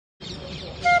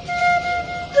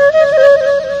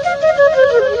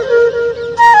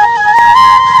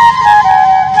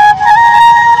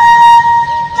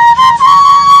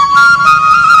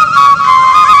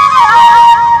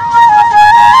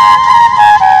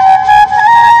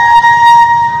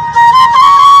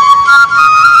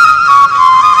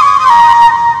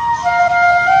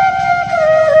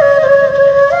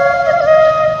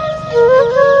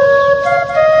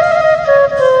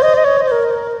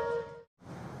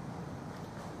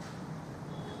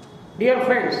Dear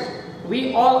friends,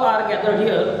 we all are gathered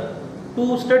here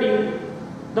to study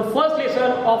the first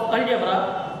lesson of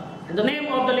algebra, and the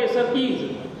name of the lesson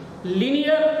is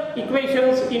linear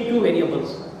equations in two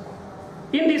variables.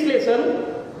 In this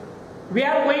lesson, we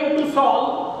are going to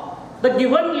solve the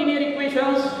given linear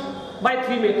equations by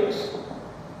three methods.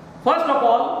 First of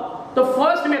all, the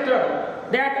first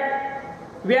method that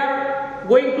we are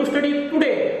going to study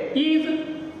today is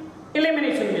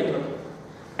elimination method.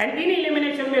 And in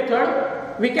elimination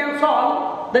method, we can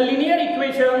solve the linear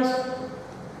equations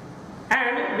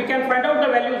and we can find out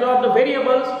the values of the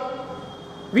variables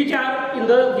which are in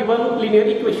the given linear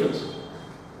equations.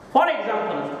 For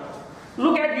example,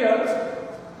 look at here,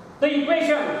 the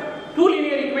equation, two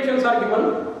linear equations are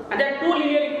given, and that two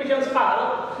linear equations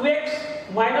are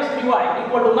 2x minus 3y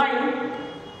equal to 9,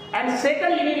 and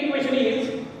second linear equation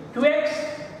is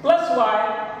 2x plus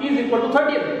y is equal to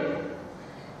 13.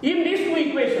 In these two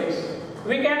equations,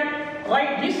 we can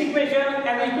write this equation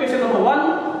as equation number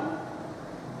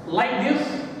 1, like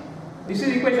this. This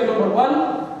is equation number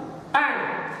 1,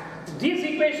 and this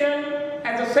equation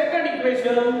as a second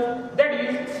equation, that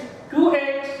is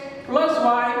 2x plus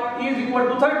y is equal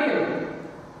to 13.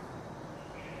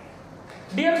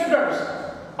 Dear students,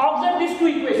 observe these two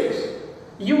equations.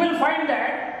 You will find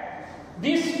that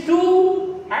these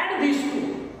two and these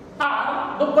two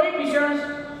are the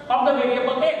coefficients of the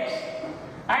variable x,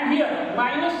 and here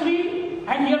minus 3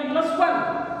 and here plus 1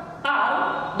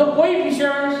 are the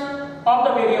coefficients of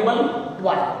the variable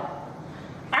y.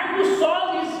 And to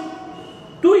solve these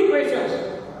two equations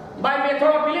by method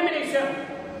of elimination,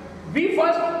 we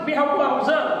have to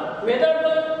observe whether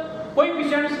the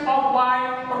coefficients of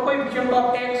y or coefficient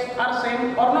of x are same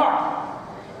or not.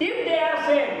 If they are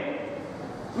same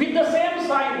with the same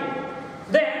sign,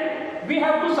 then we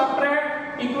have to subtract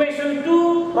equation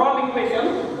 2 from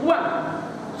equation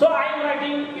 1. So I am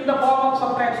writing in the form of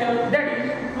subtraction, that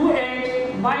is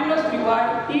 2x minus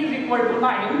 3y is equal to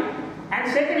 9,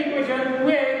 and second equation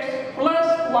 2x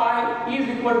plus y is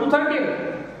equal to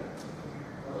 13.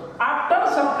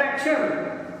 After subtraction,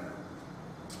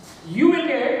 you will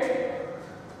get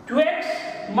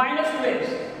 2x minus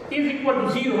 2x is equal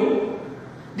to 0.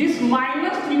 This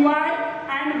minus 3y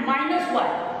and minus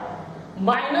y.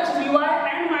 Minus 3y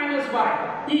and minus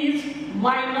y is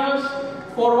minus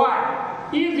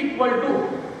 4y is equal to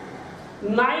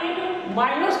 9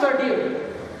 minus 13.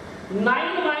 9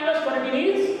 minus 13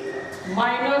 is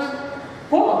minus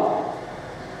 4.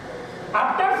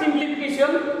 After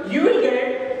simplification, you will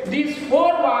get this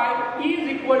 4y is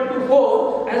equal to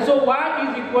 4, and so y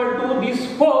is equal to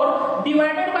this 4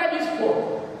 divided by this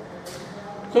 4.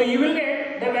 So you will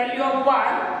get the value of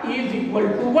y is equal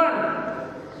to 1.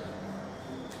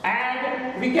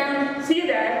 And we can see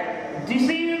that this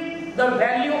is the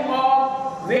value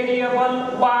of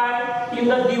variable y in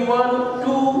the given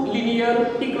two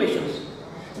linear equations.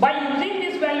 By using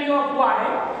this value of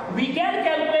y, we can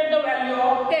calculate the value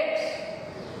of x.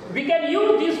 We can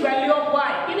use this value of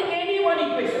y in any one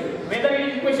equation, whether it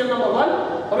is equation number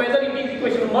 1 or whether it is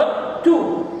equation number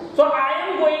 2. So I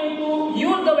am going to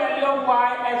use the value of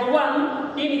y as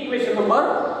 1 in equation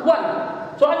number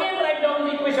 1. So again write down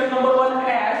the equation number 1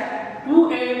 as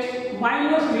 2x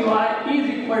minus 3y is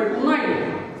equal to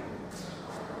 9.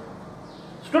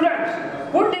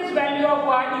 Students, put this value of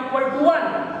y equal to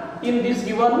 1 in this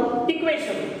given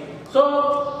equation.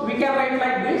 So we can write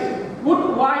like this.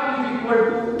 Put y is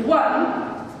equal to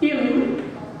 1 in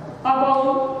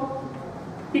above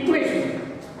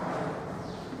equation.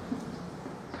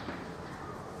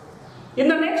 In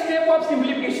the next step of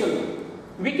simplification,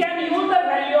 we can use the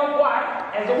value of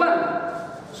y as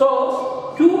 1.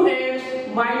 So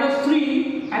 2x minus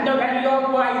 3 and the value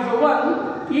of y is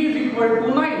 1 is equal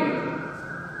to 9.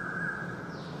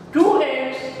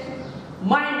 2x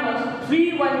minus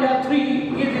 3 1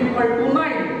 3 is equal to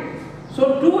 9.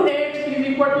 So 2x is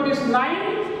equal to this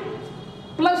 9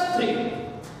 plus 3.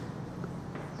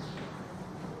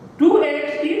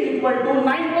 2x is equal to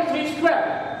 9 plus 3 is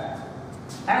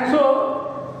 12. And so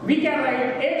we can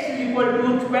write x is equal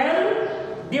to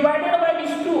 12 divided by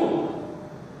this 2.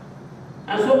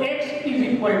 And so x is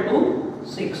equal to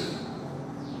 6.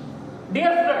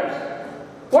 Dear friends,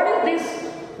 what is this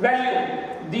value?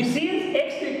 This is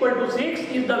x equal to 6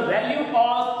 is the value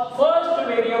of first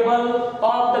variable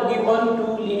of the given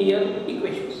two linear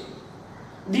equations.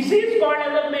 This is called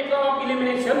as a method of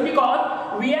elimination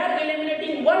because we are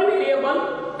eliminating one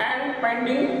variable and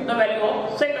finding the value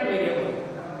of second variable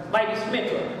by this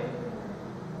method.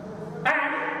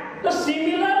 And the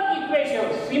similar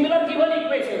equations, similar given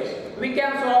equations, we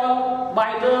can solve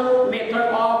by the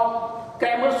method of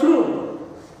Cramer's rule.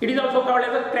 It is also called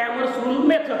as a Cramer's rule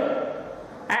method.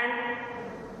 And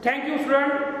thank you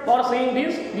student for seeing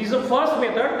this. This is the first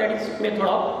method, that is method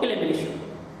of elimination.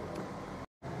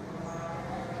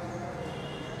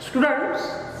 Students,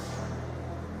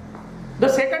 the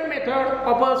second method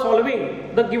of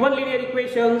solving the given linear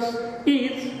equations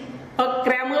is a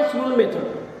Cramer's rule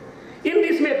method. In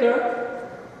this method,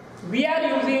 we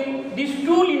are using these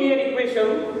two linear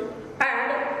equations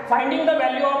and finding the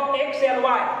value of x and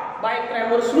y by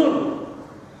Cramer's rule.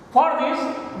 For this,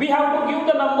 we have to give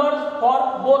the numbers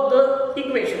for both the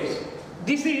equations.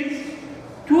 This is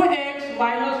 2x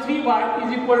minus 3y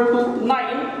is equal to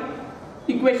 9,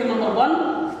 equation number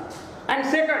 1. And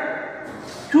second,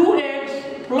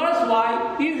 2x plus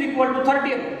y is equal to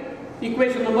 13,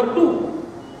 equation number 2.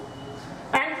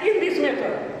 And in this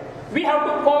method, we have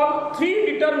to form three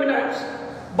determinants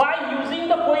by using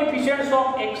the coefficients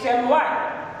of x and y.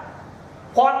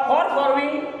 For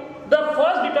forming the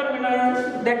first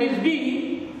determinant, that is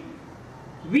d,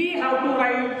 we have to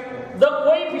write the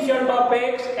coefficient of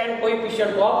x and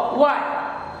coefficient of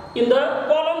y in the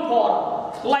column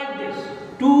form like this: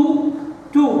 2,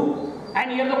 2.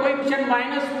 And here the coefficient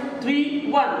minus 3,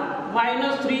 1,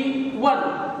 minus 3,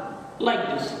 1, like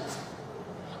this.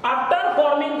 After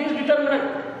forming this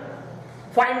determinant,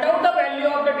 find out the value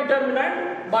of the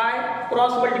determinant by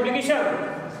cross multiplication.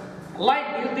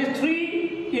 Like this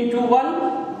 3 into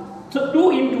 1, so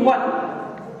 2 into 1,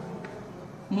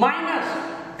 minus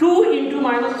 2 into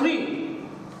minus 3.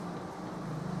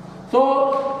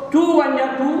 So 2 1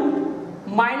 are 2,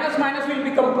 minus minus will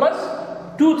become plus,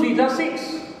 2 3 are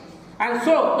 6. And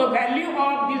so the value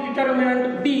of this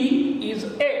determinant d is 8.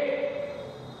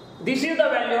 This is the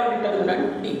value of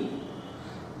determinant d.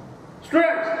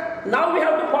 Students, now we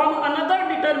have to form another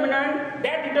determinant.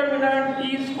 That determinant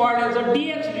is called as a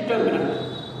dx determinant.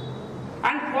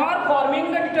 And for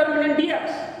forming the determinant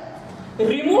dx,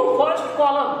 remove first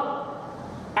column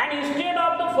and instead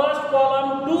of the first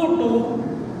column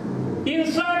 2, 2,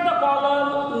 insert the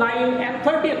column 9 and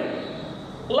 13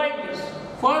 like this.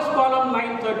 First column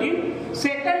 9, 13,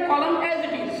 second column as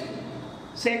it is.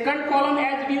 Second column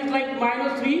as it is like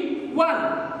minus 3, 1.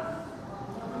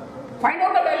 Find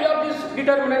out the value of this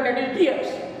determinant, that is dx.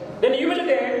 Then you will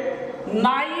get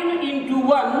 9 into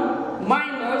 1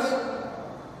 minus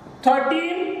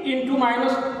 13 into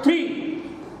minus 3.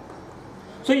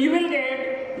 So you will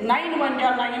get 9 1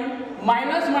 are 9,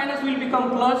 minus minus will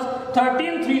become plus,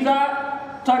 13 3s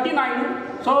are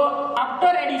 39. So after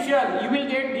addition, you will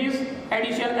get this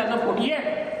addition as a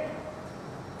 48.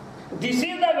 This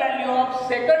is the value of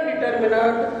second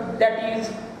determinant, that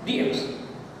is dx.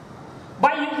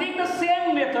 By using the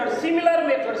same method,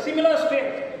 similar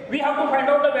steps, we have to find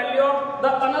out the value of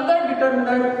the another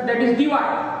determinant, that is dy.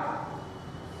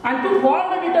 And to form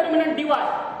the determinant dy,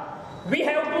 we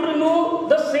have to remove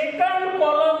the second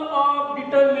column of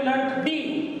determinant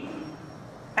d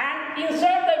and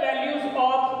insert the values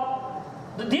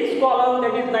of this column,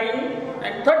 that is 9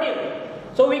 and 13.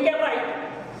 So we can write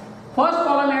first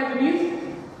column as it is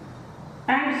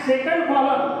and second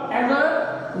column as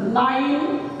a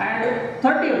 9 and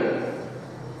 13.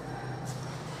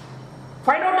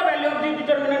 Find out the value of the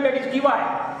determinant, that is dy.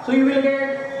 So you will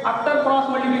get, after cross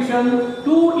multiplication,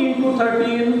 2 into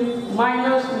 13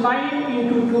 minus 9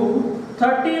 into 2,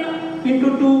 13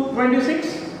 into 2,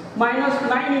 26, minus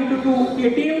 9 into 2,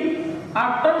 18.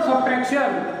 After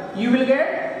subtraction, you will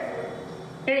get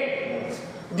 8.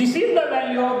 This is the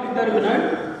value of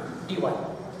determinant dy.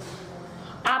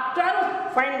 After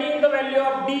finding the value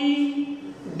of d,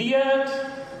 dx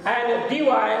and dy,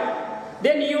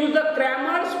 then use the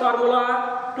Cramer's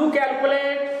formula to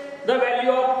calculate the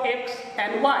value of x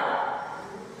and y.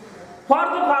 For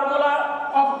the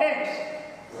formula of x,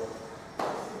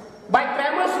 by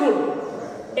Cramer's rule,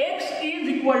 x is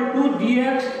equal to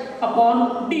dx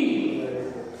upon d.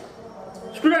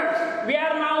 Students, we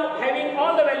are now having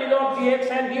all the values of dx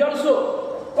and d also.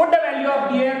 Put the value of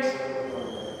dx.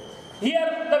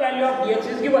 Here the value of dx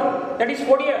is given, that is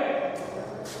 48.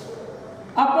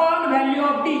 Upon value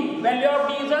of d. Value of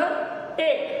d is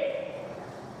 8.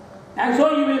 And so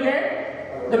you will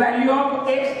get the value of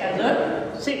x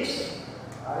as 6.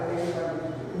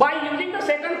 By using the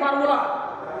second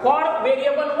formula for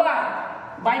variable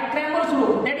y, by Cramer's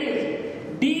rule, that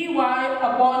is dy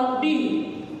upon d.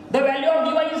 The value of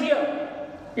dy is here.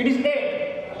 It is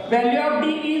 8. Value of d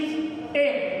is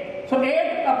 8. So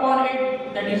 8 upon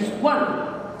 8, that is 1.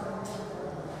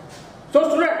 So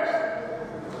students,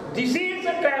 this is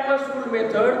the Cramer's rule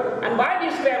method, and by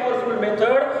this Cramer's rule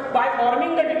method, by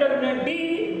forming the determinant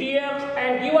d, dx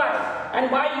and dy, and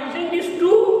by using these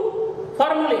two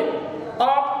formulae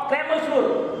of Cramer's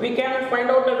rule, we can find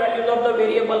out the values of the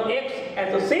variable x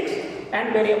as a 6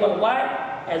 and variable y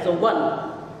as a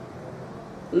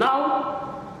 1.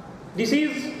 Now, this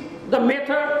is the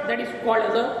method that is called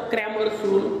as a Cramer's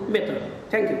rule method.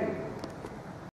 Thank you.